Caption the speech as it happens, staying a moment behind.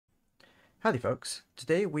Howdy folks,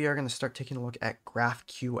 today we are going to start taking a look at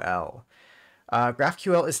GraphQL.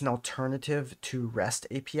 GraphQL is an alternative to REST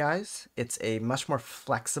APIs. It's a much more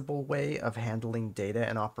flexible way of handling data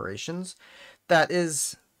and operations that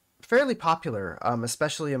is fairly popular,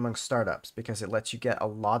 especially among startups, because it lets you get a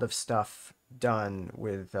lot of stuff done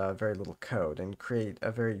with very little code and create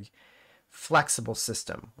a very flexible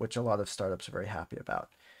system, which a lot of startups are very happy about.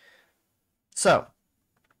 So,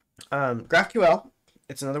 GraphQL,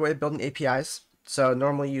 it's another way of building APIs. So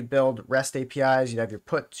normally you'd build REST APIs, you'd have your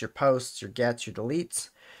puts, your posts, your gets, your deletes.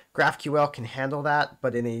 GraphQL can handle that,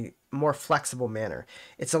 but in a more flexible manner.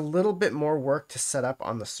 It's a little bit more work to set up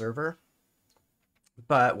on the server,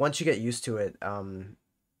 but once you get used to it,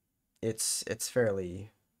 it's fairly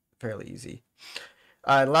easy.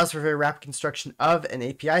 It allows for very rapid construction of an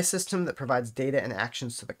API system that provides data and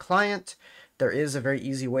actions to the client. There is a very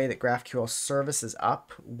easy way that GraphQL services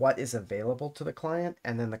up what is available to the client,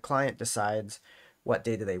 and then the client decides what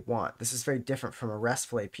data they want. This is very different from a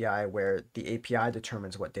RESTful API where the API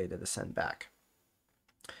determines what data to send back.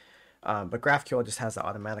 But GraphQL just has it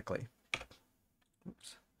automatically.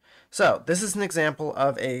 Oops. So this is an example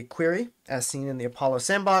of a query as seen in the Apollo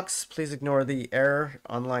Sandbox. Please ignore the error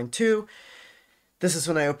on line 2. This is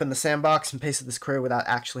when I opened the sandbox and pasted this query without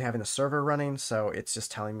actually having a server running, so it's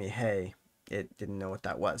just telling me, hey, it didn't know what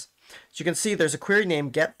that was. As you can see, there's a query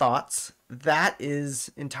named getThoughts. That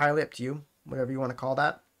is entirely up to you, whatever you want to call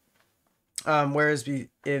that. Whereas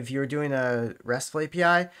if you're doing a RESTful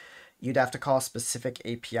API, you'd have to call a specific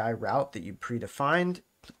API route that you predefined.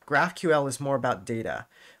 GraphQL is more about data.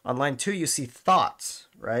 On line 2, you see thoughts,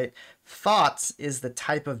 right? Thoughts is the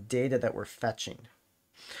type of data that we're fetching.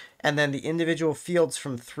 And then the individual fields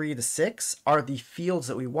from 3 to 6 are the fields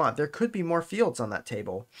that we want. There could be more fields on that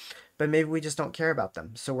table, but maybe we just don't care about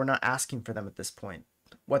them, so we're not asking for them at this point.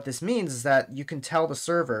 What this means is that you can tell the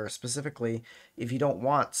server specifically if you don't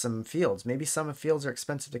want some fields. Maybe some fields are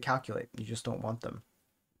expensive to calculate. You just don't want them.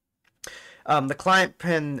 The client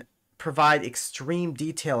can provide extreme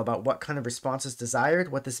detail about what kind of response is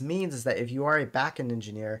desired. What this means is that if you are a backend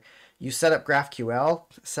engineer, you set up GraphQL,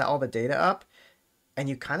 set all the data up, and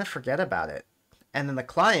you kind of forget about it. And then the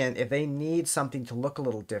client, if they need something to look a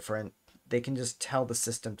little different, they can just tell the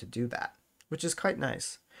system to do that, which is quite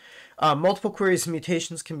nice. Multiple queries and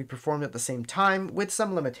mutations can be performed at the same time with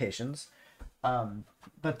some limitations.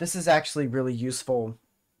 But this is actually really useful,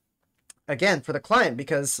 again, for the client,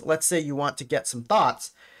 because let's say you want to get some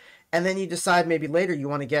thoughts, and then you decide maybe later you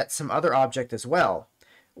want to get some other object as well.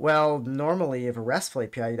 Well, normally, if a RESTful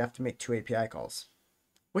API, you'd have to make 2 API calls,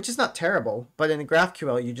 which is not terrible, but in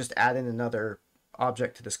GraphQL, you just add in another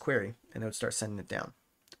object to this query, and it would start sending it down.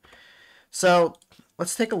 So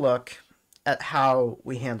let's take a look at how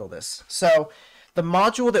we handle this. So the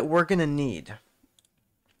module that we're going to need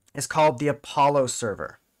is called the Apollo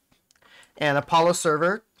server. And Apollo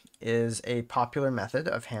server is a popular method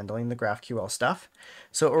of handling the GraphQL stuff.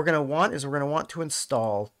 So what we're going to want is we're going to want to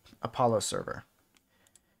install Apollo server.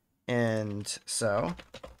 And so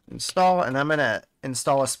install, and I'm going to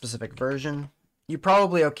install a specific version. You're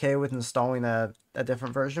probably okay with installing a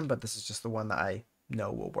different version, but this is just the one that I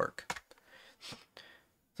know will work.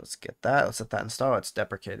 So let's get that. Let's let that install. It's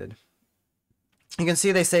deprecated. You can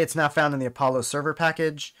see they say it's now found in the Apollo server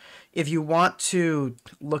package. If you want to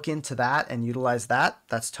look into that and utilize that,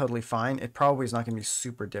 that's totally fine. It probably is not going to be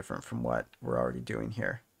super different from what we're already doing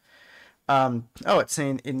here. Oh, it's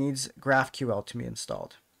saying it needs GraphQL to be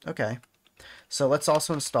installed. Okay. So let's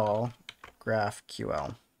also install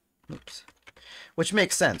GraphQL. Oops. Which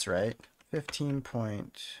makes sense, right?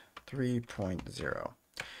 15.3.0.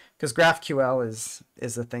 Because GraphQL is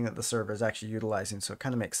the thing that the server is actually utilizing, so it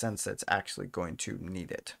kind of makes sense that it's actually going to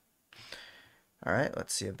need it. All right,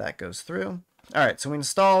 let's see if that goes through. All right, so we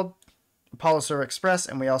installed Apollo Server Express,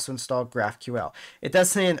 and we also installed GraphQL. It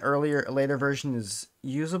does say a later version is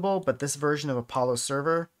usable, but this version of Apollo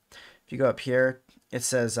Server, if you go up here, it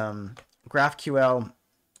says GraphQL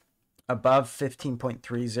above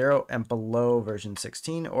 15.30 and below version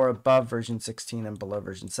 16, or above version 16 and below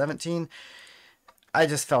version 17. I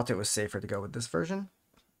just felt it was safer to go with this version.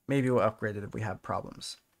 Maybe we'll upgrade it if we have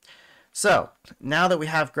problems. So now that we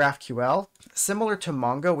have GraphQL, similar to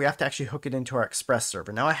Mongo, we have to actually hook it into our Express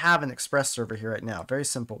server. Now I have an Express server here right now, very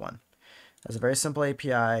simple one. It has a very simple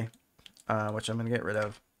API, which I'm going to get rid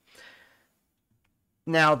of.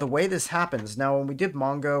 Now the way this happens, now when we did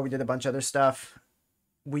Mongo, we did a bunch of other stuff,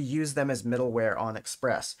 we use them as middleware on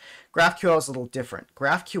Express. GraphQL is a little different.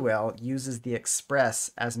 GraphQL uses the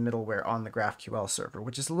Express as middleware on the GraphQL server,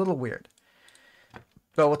 which is a little weird.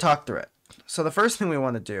 But we'll talk through it. So the first thing we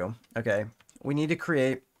want to do, okay, we need to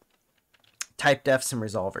create Typedefs and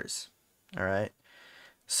resolvers. All right.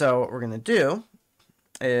 So what we're going to do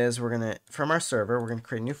is from our server, we're going to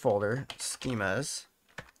create a new folder, schemas,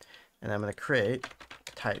 and I'm going to create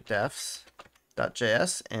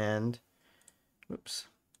typedefs.js and, oops,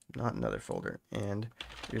 not another folder, and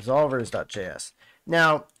resolvers.js.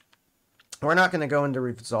 Now, we're not going to go into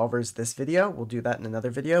resolvers this video. We'll do that in another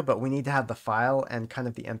video, but we need to have the file and kind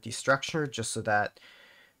of the empty structure just so that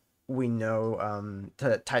we know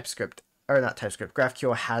that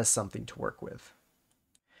GraphQL has something to work with.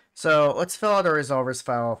 So let's fill out our resolvers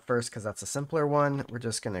file first because that's a simpler one. We're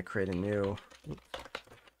just going to create a new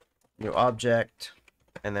object,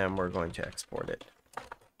 and then we're going to export it.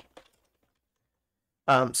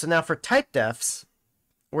 So now for typedefs,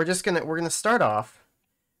 we're gonna start off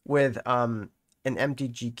with an empty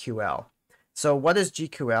GQL. So what is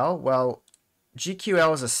GQL? Well,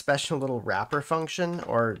 GQL is a special little wrapper function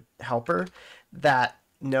or helper that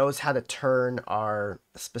knows how to turn our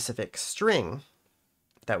specific string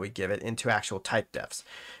that we give it into actual typedefs.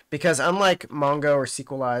 Because unlike Mongo or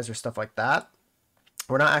SQLize or stuff like that,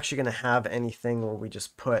 we're not actually going to have anything where we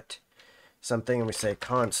just put something and we say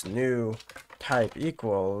const new type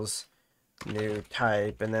equals new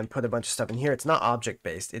type and then put a bunch of stuff in here. It's not object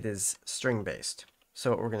based, it is string based.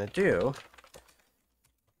 So what we're going to do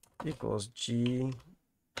equals GQL,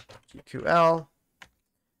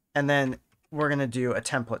 and then we're going to do a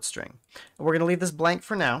template string. We're going to leave this blank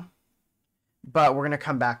for now, but we're going to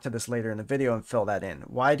come back to this later in the video and fill that in.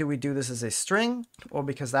 Why do we do this as a string? Well,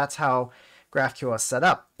 because that's how GraphQL is set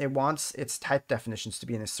up. It wants its type definitions to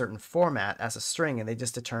be in a certain format as a string, and they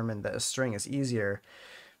just determined that a string is easier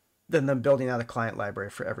than them building out a client library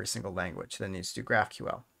for every single language that needs to do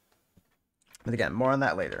GraphQL. But again, more on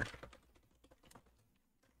that later.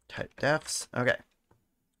 Typedefs. Okay.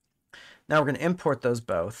 Now we're going to import those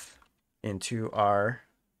both into our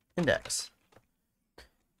index.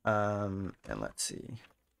 And let's see.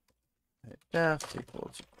 Typedefs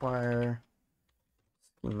equals require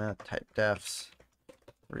schema typedefs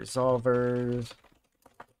resolvers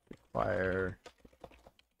require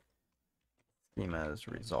schemas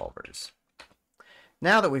resolvers.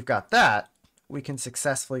 Now that we've got that, we can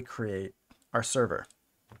successfully create our server.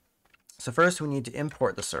 So first we need to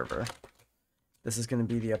import the server. This is going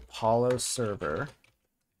to be the Apollo server.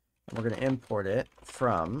 And we're going to import it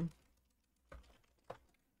from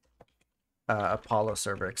Apollo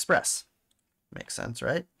Server Express. Makes sense,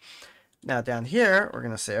 right? Now down here, we're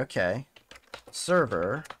going to say, okay,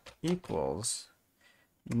 server equals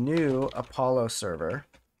new Apollo server.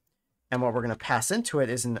 And what we're going to pass into it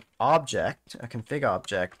is an object, a config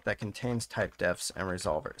object that contains typedefs and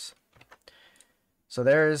resolvers. So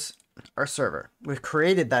there's our server. We've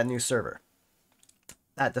created that new server.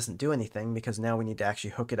 That doesn't do anything because now we need to actually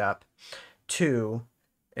hook it up to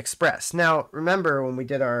Express. Now, remember when we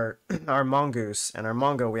did our Mongoose and our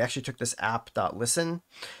Mongo, we actually took this app.listen,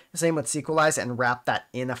 same with SQLize, and wrapped that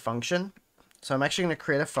in a function. So I'm actually going to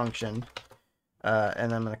create a function,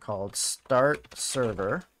 and I'm going to call it start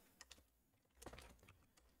server.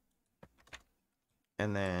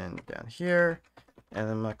 And then down here, and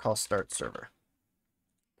I'm going to call start server.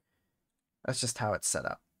 That's just how it's set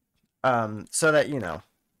up. So that, you know,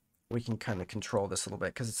 we can kind of control this a little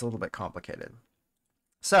bit because it's a little bit complicated.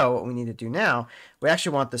 So what we need to do now, we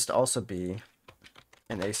actually want this to also be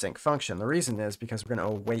an async function. The reason is because we're going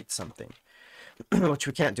to await something, which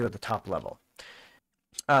we can't do at the top level.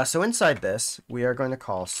 So inside this, we are going to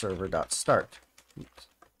call server.start.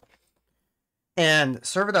 And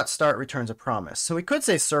server.start returns a promise. So we could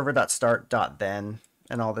say server.start.then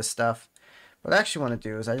and all this stuff. What I actually want to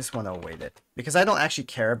do is I just want to await it. Because I don't actually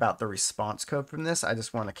care about the response code from this. I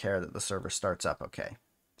just want to care that the server starts up okay.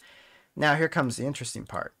 Now here comes the interesting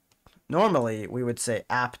part. Normally we would say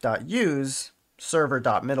app.use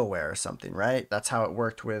server.middleware or something, right? That's how it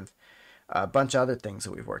worked with a bunch of other things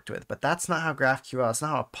that we've worked with. But that's not how GraphQL, it's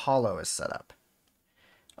not how Apollo is set up.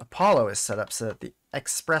 Apollo is set up so that the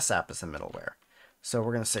Express app is a middleware. So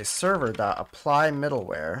we're going to say server.apply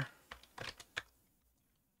middleware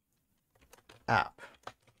app.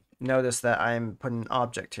 Notice that I'm putting an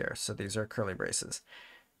object here, so these are curly braces.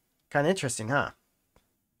 Kind of interesting, huh?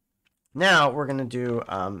 Now we're going to do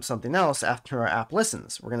something else after our app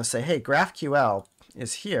listens. We're going to say, hey, GraphQL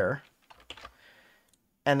is here,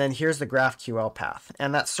 and then here's the GraphQL path.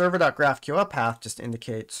 And that server.graphql path just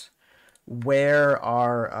indicates where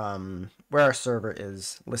our server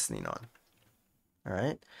is listening on. All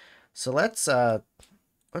right, so let's start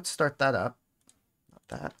that up. Not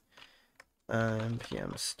that.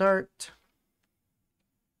 npm start.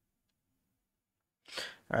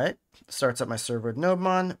 All right, starts up my server with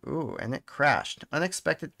nodemon. Ooh, and it crashed.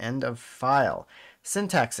 Unexpected end of file.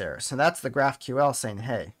 Syntax error. So that's the GraphQL saying,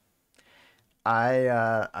 hey,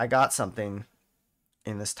 I got something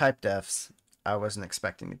in this typedefs I wasn't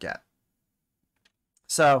expecting to get.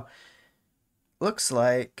 So looks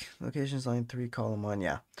like locations line 3, column 1,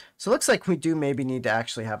 yeah. So it looks like we do maybe need to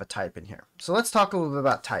actually have a type in here. So let's talk a little bit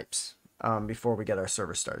about types before we get our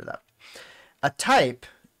server started up. A type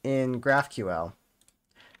in GraphQL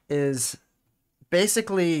is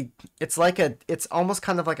basically, it's almost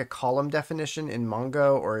kind of like a column definition in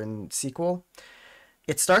Mongo or in SQL.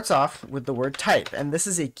 It starts off with the word type, and this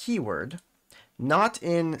is a keyword, not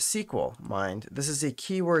in SQL, mind. This is a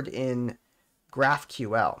keyword in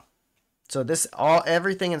GraphQL. So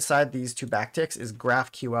everything inside these two backticks is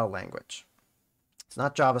GraphQL language. It's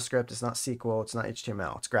not JavaScript, it's not SQL, it's not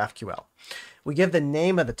HTML, it's GraphQL. We give the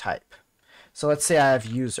name of the type. So let's say I have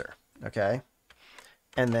user, okay?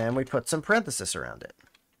 And then we put some parenthesis around it.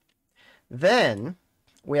 Then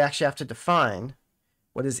we actually have to define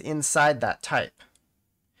what is inside that type.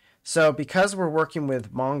 So because we're working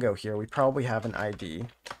with Mongo here, we probably have an ID.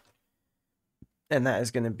 And that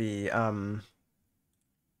is going to be, I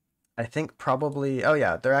think probably, oh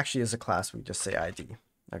yeah, there actually is a class. We just say ID,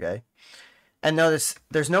 okay? And notice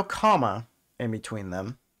there's no comma in between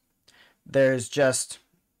them. There's just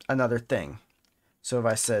another thing. So if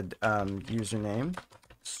I said username,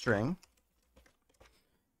 string,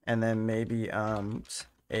 and then maybe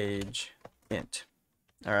age int,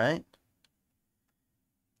 all right?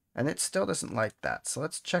 And it still doesn't like that. So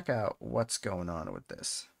let's check out what's going on with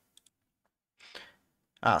this.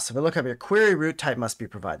 So if we look up here, query root type must be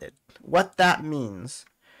provided. What that means,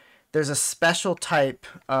 there's a special type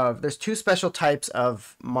of, there's two special types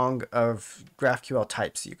of GraphQL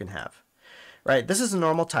types you can have, right? This is a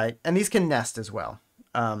normal type, and these can nest as well.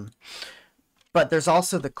 But there's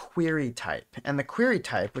also the query type, and the query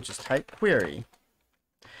type, which is type query,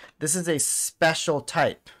 this is a special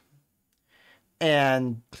type.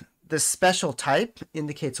 And this special type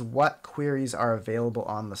indicates what queries are available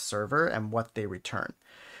on the server and what they return.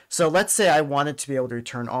 So let's say I wanted to be able to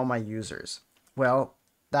return all my users. Well,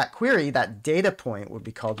 that query, that data point would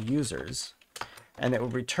be called users, and it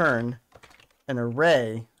would return an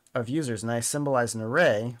array of users. And I symbolize an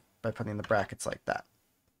array by putting the brackets like that.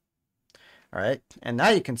 All right, and now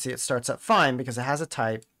you can see it starts up fine because it has a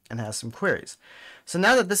type and has some queries. So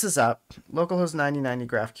now that this is up, localhost 9090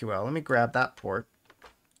 GraphQL, let me grab that port.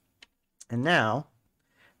 And now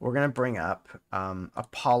we're going to bring up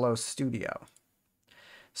Apollo Studio.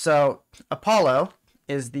 So Apollo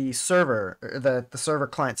is the server, the server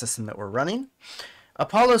client system that we're running.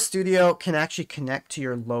 Apollo Studio can actually connect to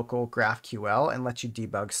your local GraphQL and let you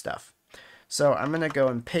debug stuff. So I'm going to go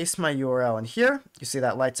and paste my URL in here. You see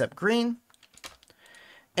that lights up green.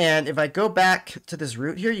 And if I go back to this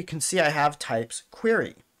root here, you can see I have types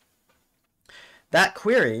query. That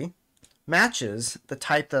query matches the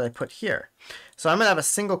type that I put here. So I'm going to have a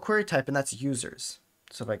single query type, and that's users.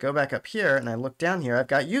 So if I go back up here and I look down here, I've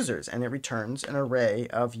got users, and it returns an array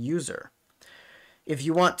of user. If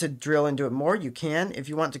you want to drill into it more, you can. If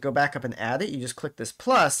you want to go back up and add it, you just click this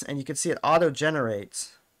plus, and you can see it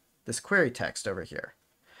auto-generates this query text over here.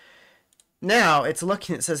 Now it's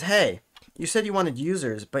looking, it says, hey, you said you wanted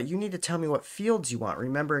users, but you need to tell me what fields you want.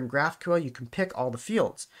 Remember, in GraphQL, you can pick all the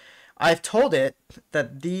fields. I've told it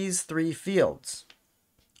that these 3 fields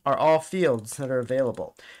are all fields that are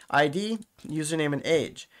available. ID, username, and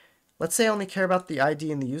age. Let's say I only care about the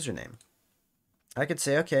ID and the username. I could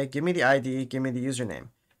say, okay, give me the ID, give me the username.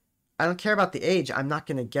 I don't care about the age. I'm not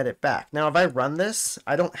going to get it back. Now, if I run this,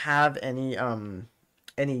 I don't have any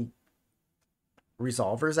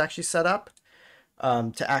resolvers actually set up.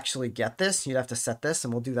 To actually get this, you'd have to set this,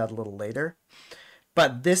 and we'll do that a little later.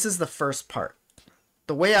 But this is the first part.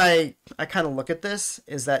 The way I kind of look at this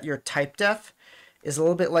is that your typedef is a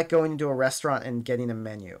little bit like going into a restaurant and getting a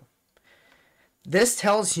menu. This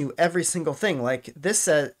tells you every single thing. Like this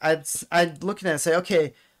said, I'd look at it and say,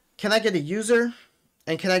 okay, can I get a user?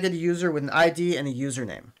 And can I get a user with an ID and a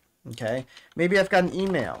username? Okay, maybe I've got an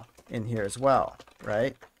email in here as well,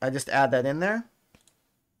 right? I just add that in there.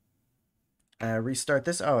 Restart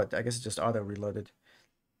this. Oh, I guess it just auto reloaded.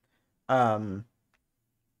 And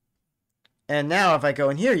now if I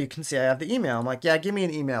go in here, you can see I have the email. I'm like, yeah, give me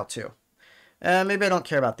an email too. Maybe I don't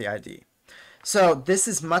care about the ID. So this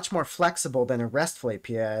is much more flexible than a RESTful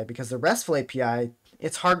API, because the RESTful API,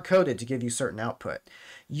 it's hard-coded to give you certain output.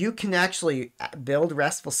 You can actually build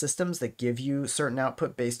RESTful systems that give you certain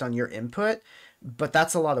output based on your input, but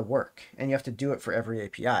that's a lot of work, and you have to do it for every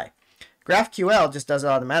API. GraphQL just does it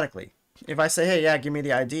automatically. If I say, hey, yeah, give me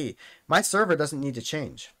the ID, my server doesn't need to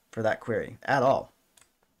change for that query at all.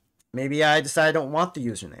 Maybe I decide I don't want the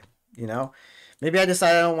username, you know? Maybe I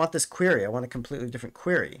decide I don't want this query. I want a completely different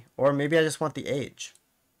query. Or maybe I just want the age,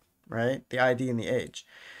 right? The ID and the age.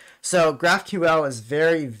 So GraphQL is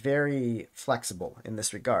very, very flexible in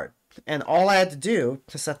this regard. And all I had to do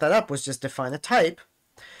to set that up was just define a type.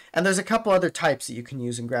 And there's a couple other types that you can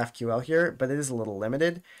use in GraphQL here, but it is a little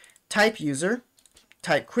limited. Type user,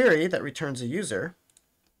 type query that returns a user.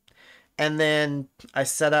 And then I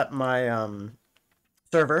set up my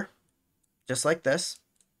server just like this,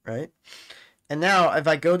 right? And now if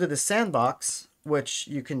I go to the sandbox, which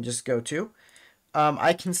you can just go to,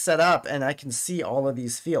 I can set up and I can see all of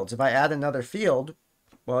these fields. If I add another field,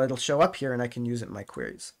 well, it'll show up here and I can use it in my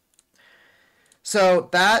queries. So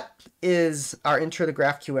that is our intro to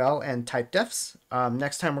GraphQL and Typedefs.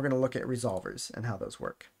 Next time we're going to look at resolvers and how those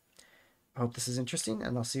work. I hope this is interesting,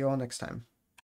 and I'll see you all next time.